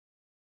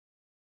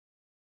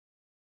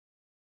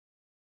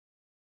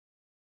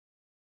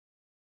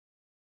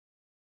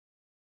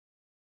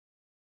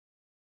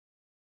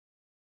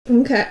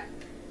Okay.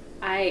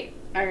 Alright,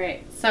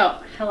 so,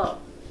 hello.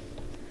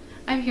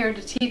 I'm here to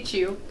teach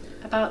you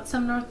about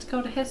some North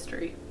Dakota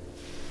history.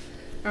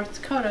 North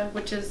Dakota,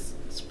 which is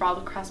sprawled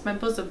across my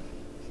bosom.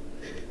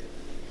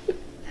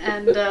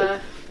 And,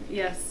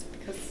 yes,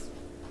 because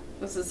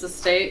this is a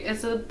state.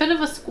 It's a bit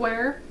of a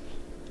square.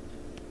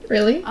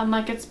 Really?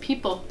 Unlike its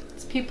people.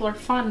 Its people are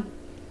fun.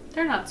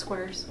 They're not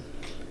squares.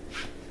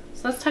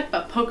 So let's talk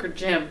about Poker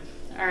Jim,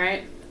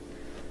 alright?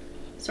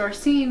 So our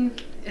scene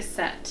is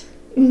set.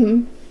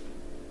 Mm-hmm.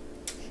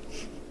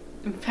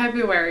 In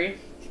February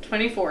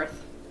 24th,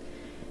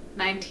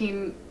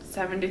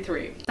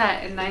 1973.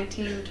 Set in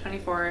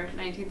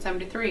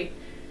 1973.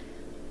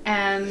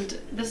 And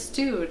this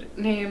dude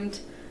named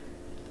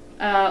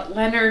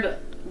Leonard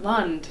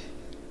Lund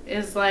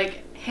is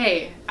like,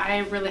 hey, I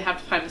really have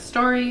to find a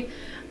story.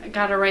 I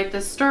gotta write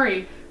this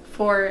story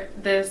for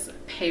this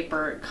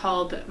paper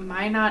called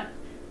Minot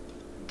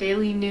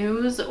Daily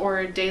News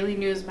or Daily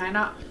News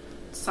Minot,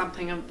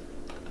 something of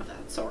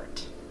that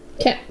sort.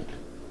 Okay.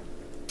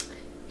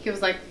 He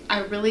was like, I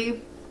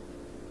really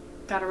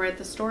gotta write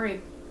the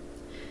story.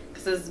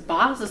 Because his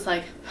boss is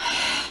like,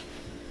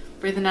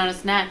 breathing down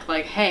his neck,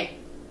 like, hey,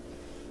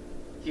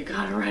 you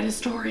gotta write a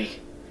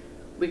story.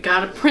 We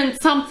gotta print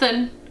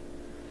something.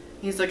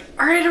 He's like,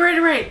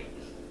 alright.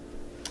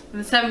 In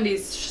the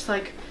 70s, just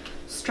like,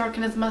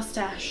 stroking his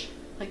mustache.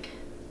 Like,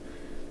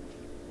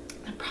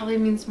 that probably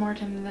means more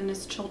to him than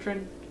his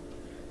children.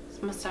 His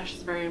mustache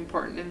is very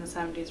important in the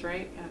 70s,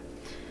 right? Yeah.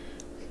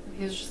 And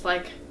he was just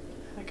like,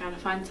 I gotta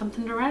find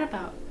something to write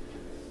about.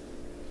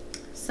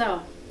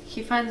 So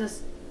he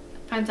finds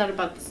out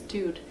about this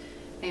dude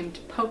named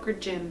Poker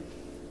Jim.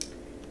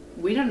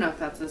 We don't know if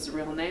that's his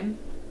real name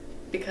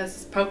because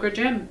it's Poker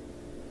Jim.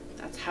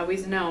 That's how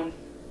he's known.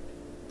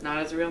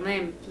 Not his real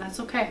name. That's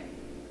okay.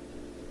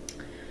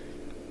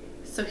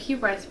 So he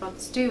writes about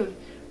this dude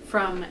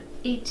from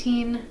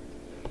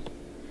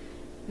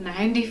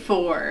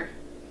 1894.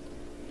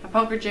 Now,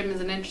 Poker Jim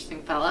is an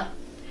interesting fella.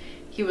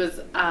 He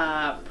was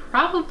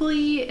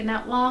probably an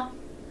outlaw.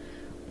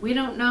 We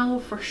don't know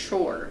for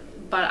sure,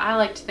 but I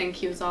like to think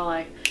he was all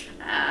like,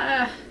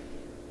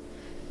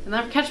 you'll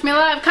never catch me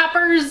alive,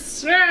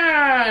 coppers!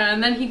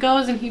 And then he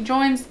goes and he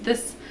joins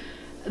this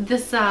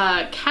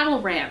cattle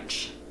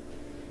ranch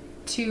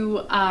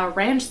to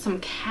ranch some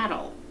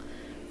cattle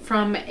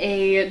from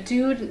a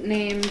dude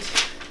named,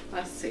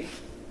 let's see,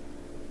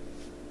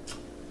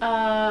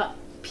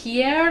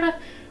 Pierre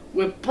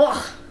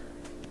Webuch.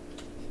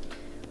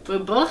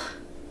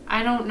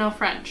 I don't know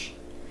French.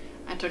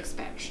 I took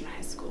Spanish in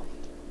high school.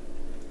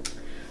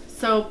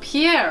 So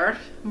Pierre,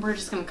 we're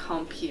just gonna call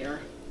him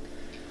Pierre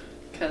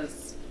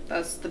because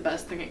that's the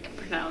best thing I can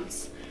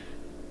pronounce.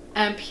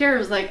 And Pierre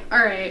was like,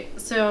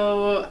 alright,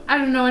 so I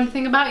don't know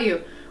anything about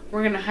you.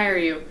 We're gonna hire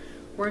you.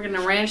 We're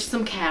gonna ranch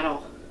some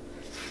cattle.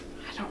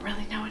 I don't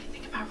really know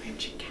anything about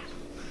ranching cattle.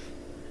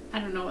 I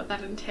don't know what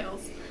that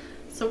entails.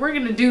 So we're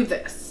gonna do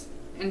this.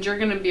 And you're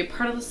gonna be a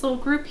part of this little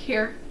group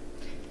here.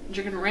 And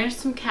you're gonna ranch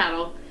some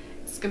cattle.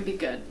 It's gonna be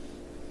good.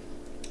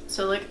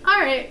 So like,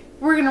 alright,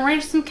 we're gonna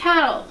ranch some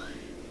cattle.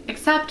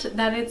 Except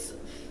that it's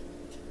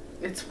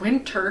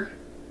winter.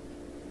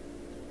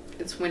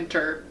 It's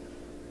winter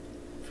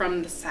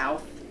from the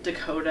South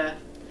Dakota.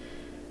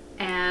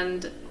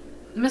 And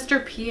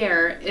Mr.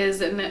 Pierre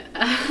is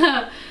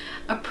a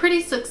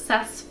pretty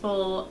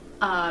successful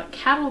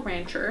cattle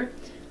rancher.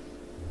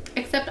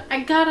 Except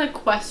I gotta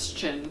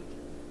question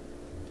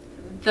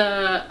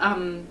the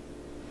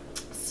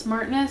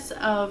smartness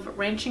of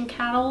ranching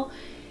cattle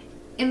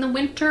in the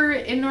winter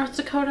in North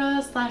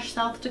Dakota /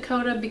 South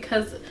Dakota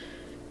because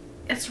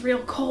it's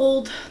real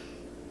cold.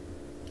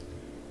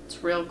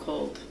 It's real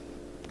cold.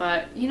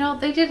 But, you know,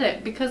 they did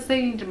it because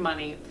they needed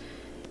money.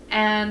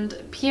 And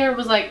Pierre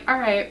was like,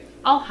 alright,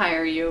 I'll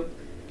hire you.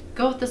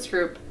 Go with this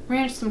group,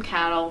 ranch some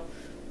cattle.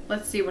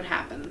 Let's see what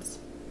happens.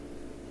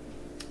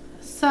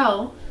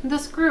 So,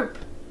 this group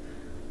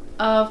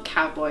of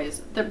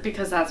cowboys,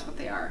 because that's what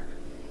they are.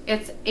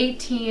 It's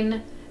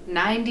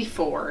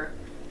 1894.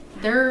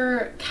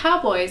 They're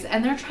cowboys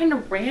and they're trying to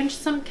ranch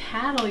some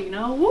cattle, you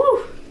know?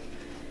 Woo!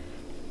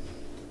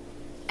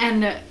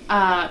 And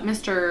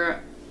Mr.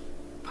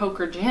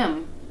 Poker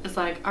Jim is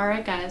like,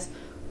 alright guys,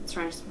 let's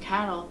ranch some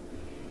cattle.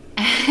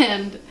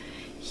 And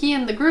he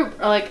and the group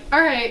are like,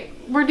 alright,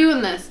 we're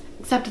doing this.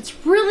 Except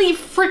it's really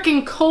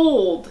freaking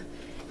cold.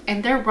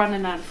 And they're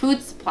running out of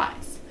food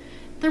supplies.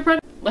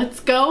 Let's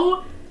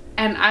go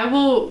and I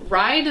will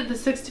ride the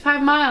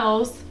 65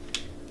 miles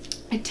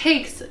it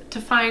takes to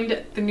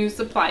find the new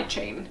supply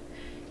chain.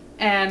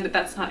 And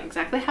that's not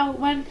exactly how it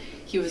went.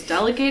 He was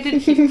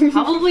delegated. He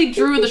probably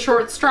drew the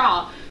short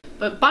straw.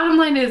 But bottom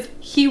line is,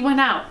 he went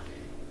out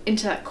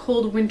into that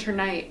cold winter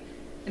night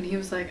and he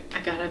was like,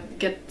 I gotta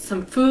get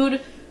some food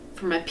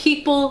for my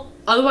people.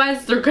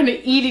 Otherwise, they're gonna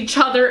eat each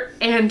other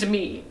and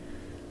me.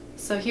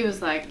 So he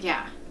was like,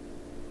 yeah,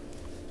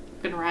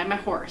 I'm gonna ride my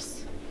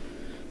horse.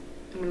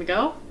 I'm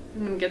gonna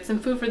get some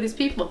food for these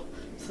people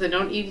so they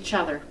don't eat each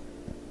other.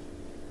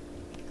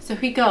 So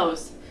he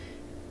goes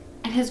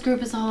and his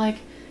group is all like,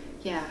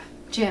 yeah,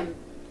 Jim,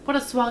 What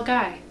a swell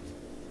guy.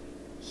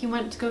 He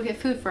went to go get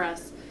food for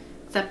us.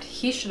 Except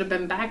he should have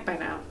been back by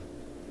now.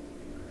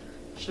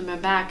 Should have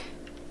been back.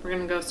 We're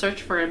gonna go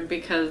search for him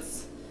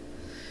because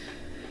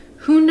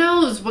who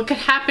knows what could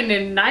happen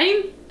in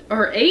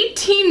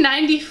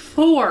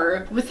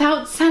 1894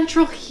 without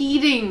central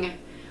heating,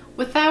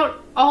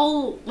 without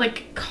all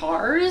like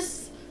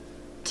cars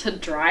to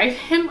drive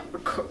him,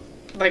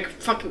 like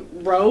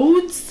fucking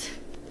roads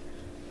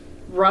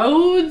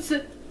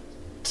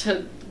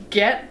to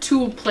get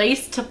to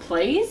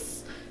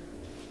place.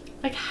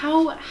 Like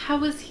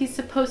how is he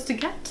supposed to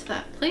get to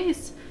that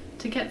place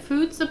to get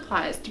food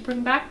supplies to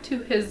bring back to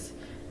his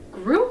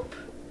group?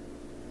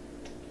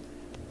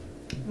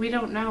 We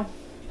don't know.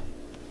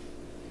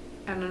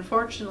 And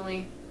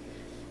unfortunately,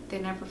 they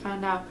never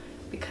found out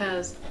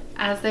because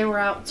as they were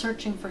out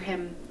searching for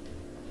him,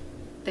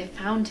 they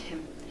found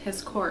him,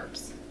 his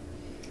corpse.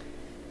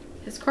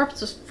 His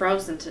corpse was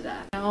frozen to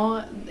death. You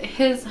know,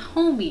 his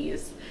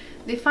homies,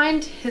 they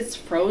find his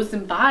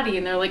frozen body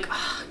and they're like,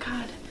 oh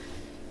God,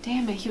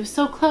 damn it, he was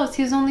so close.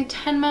 He was only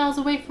 10 miles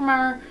away from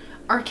our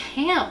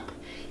camp.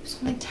 He was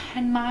only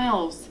 10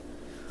 miles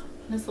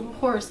on his little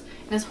horse.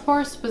 And his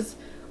horse was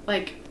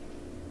like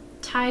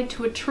tied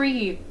to a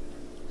tree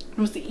and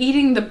was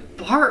eating the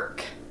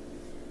bark.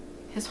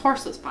 His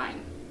horse was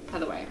fine, by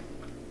the way.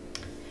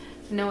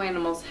 No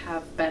animals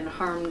have been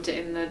harmed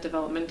in the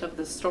development of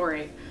this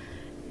story.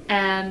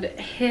 And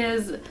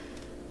his,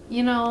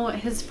 you know,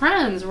 his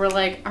friends were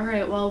like, all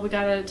right, well, we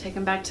gotta take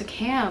him back to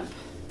camp.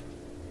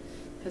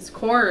 His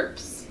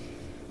corpse.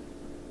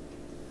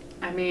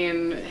 I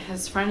mean,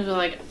 his friends were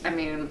like, I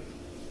mean,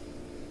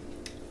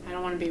 I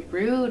don't want to be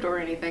rude or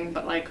anything,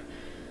 but like,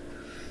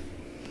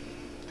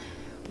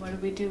 what do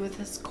we do with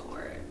his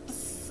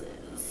corpse?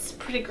 It's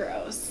pretty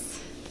gross.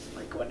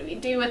 Like, what do we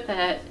do with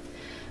it?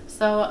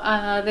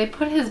 So they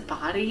put his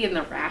body in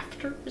the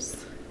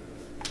rafters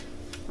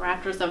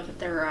of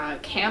their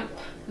camp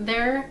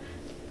there.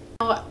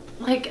 So,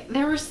 like,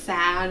 they were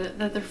sad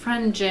that their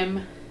friend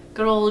Jim,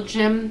 good old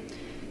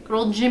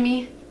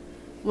Jimmy,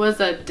 was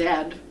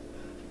dead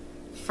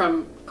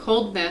from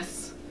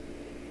coldness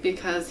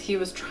because he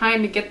was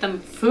trying to get them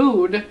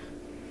food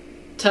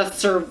to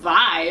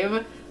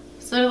survive.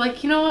 So they're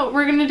like, you know what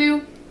we're gonna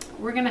do?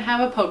 We're gonna have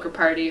a poker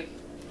party.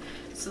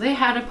 So they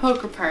had a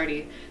poker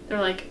party.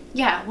 They're like,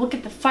 yeah, we'll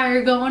get the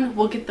fire going,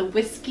 we'll get the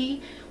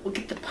whiskey, we'll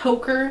get the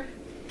poker,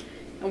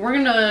 and we're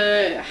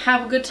gonna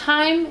have a good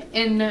time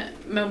in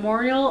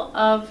memorial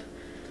of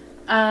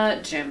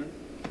Jim.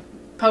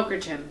 Poker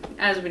Jim,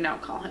 as we now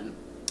call him.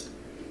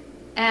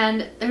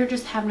 And they're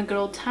just having a good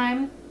old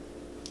time.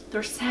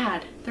 They're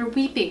sad. They're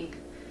weeping.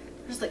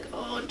 They're just like,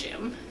 oh,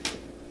 Jim,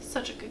 he's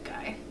such a good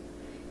guy.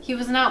 He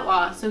was an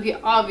outlaw, so he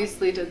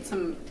obviously did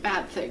some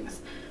bad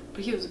things,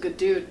 but he was a good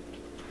dude.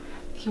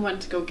 He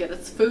went to go get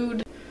us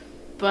food.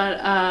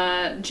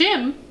 But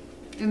Jim,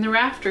 in the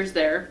rafters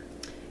there,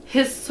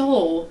 his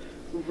soul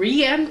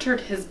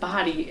re-entered his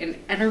body and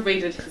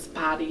enervated his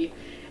body,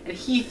 and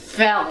he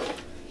fell.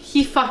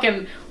 He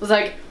fucking was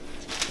like,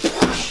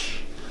 whoosh.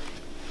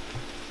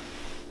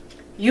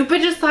 You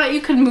bitches thought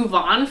you could move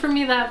on from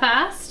me that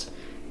fast?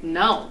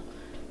 No.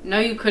 No,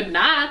 you could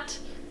not.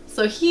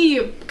 So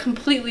he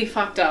completely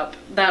fucked up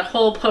that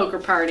whole poker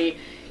party.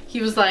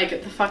 He was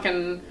like the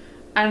fucking,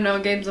 I don't know,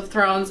 Games of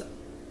Thrones.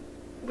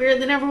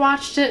 Weird, they never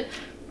watched it.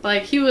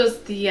 Like, he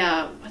was the, what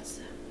are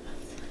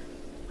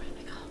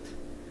they called?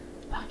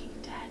 Walking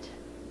Dead.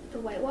 The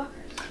White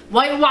Walkers.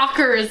 White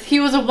Walkers. He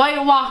was a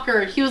White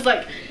Walker. He was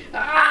like,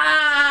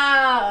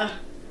 ah,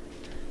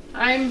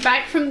 I'm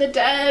back from the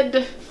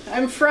dead.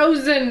 I'm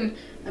frozen.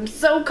 I'm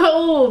so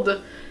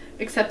cold.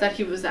 Except that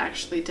he was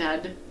actually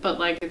dead. But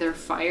like their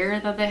fire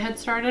that they had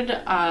started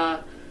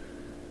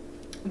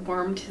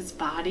warmed his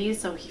body,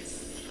 so he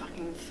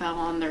fucking fell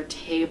on their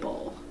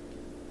table.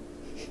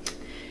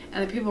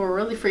 And the people were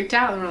really freaked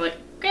out and were like,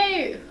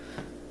 okay,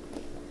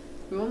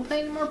 we won't play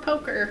any more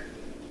poker.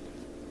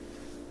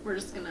 We're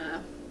just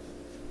gonna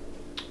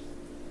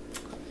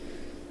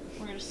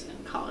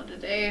call it a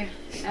day.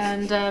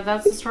 And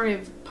that's the story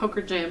of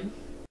Poker Jim.